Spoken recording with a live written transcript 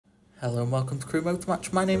Hello and welcome to Crewe Motor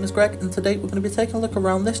Match. My name is Greg and today we're going to be taking a look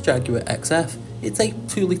around this Jaguar XF. It's a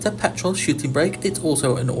 2-litre petrol shooting brake, it's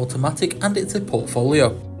also an automatic and it's a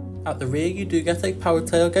Portfolio. At the rear you do get a power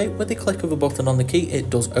tailgate. With the click of a button on the key it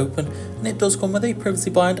does open, and it does come with a privacy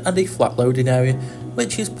blind and a flat loading area,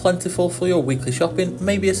 which is plentiful for your weekly shopping,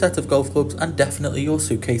 maybe a set of golf clubs and definitely your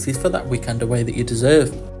suitcases for that weekend away that you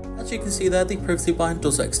deserve. As you can see there, the privacy blind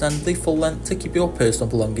does extend the full length to keep your personal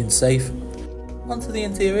belongings safe. Onto the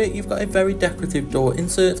interior, you've got a very decorative door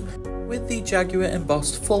insert with the Jaguar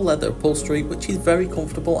embossed full leather upholstery, which is very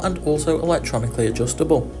comfortable and also electronically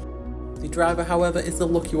adjustable. The driver, however, is the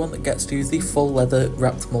lucky one that gets to use the full leather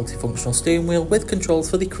wrapped multifunctional steering wheel with controls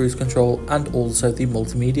for the cruise control and also the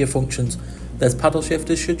multimedia functions. There's paddle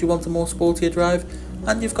shifters should you want a more sportier drive,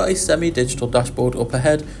 and you've got a semi-digital dashboard up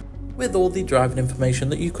ahead with all the driving information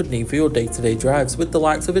that you could need for your day-to-day drives, with the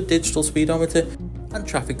likes of a digital speedometer and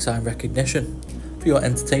traffic sign recognition. For your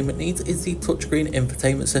entertainment needs is the touchscreen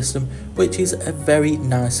infotainment system, which is a very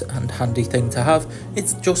nice and handy thing to have.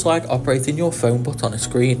 It's just like operating your phone but on a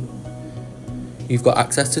screen. You've got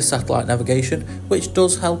access to satellite navigation, which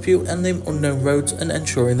does help you in the unknown roads and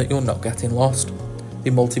ensuring that you're not getting lost.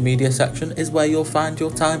 The multimedia section is where you'll find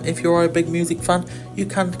your time. If you are a big music fan, you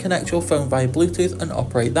can connect your phone via Bluetooth and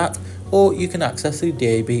operate that, or you can access the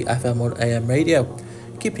DAB, FM or AM radio.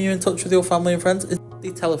 Keeping you in touch with your family and friends is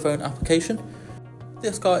the telephone application.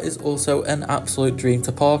 This car is also an absolute dream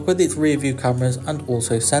to park with its rear view cameras and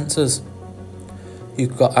also sensors.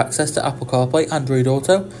 You've got access to Apple CarPlay, Android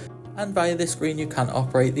Auto, and via this screen you can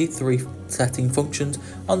operate the 3 setting functions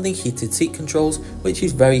on the heated seat controls, which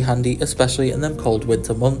is very handy especially in them cold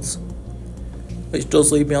winter months. Which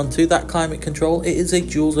does lead me on to that climate control. It is a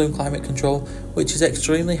dual zone climate control, which is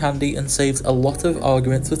extremely handy and saves a lot of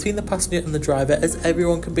arguments between the passenger and the driver, as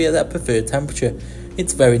everyone can be at their preferred temperature.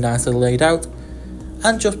 It's very nicely laid out.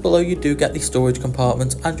 And just below you do get the storage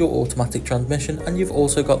compartment and your automatic transmission, and you've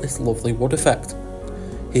also got this lovely wood effect.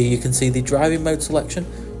 Here you can see the driving mode selection.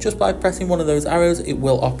 Just by pressing one of those arrows it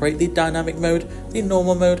will operate the dynamic mode, the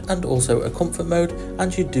normal mode and also a comfort mode,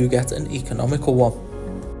 and you do get an economical one.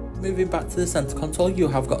 Moving back to the centre console, you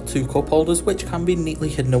have got 2 cup holders which can be neatly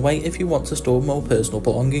hidden away if you want to store more personal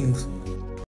belongings.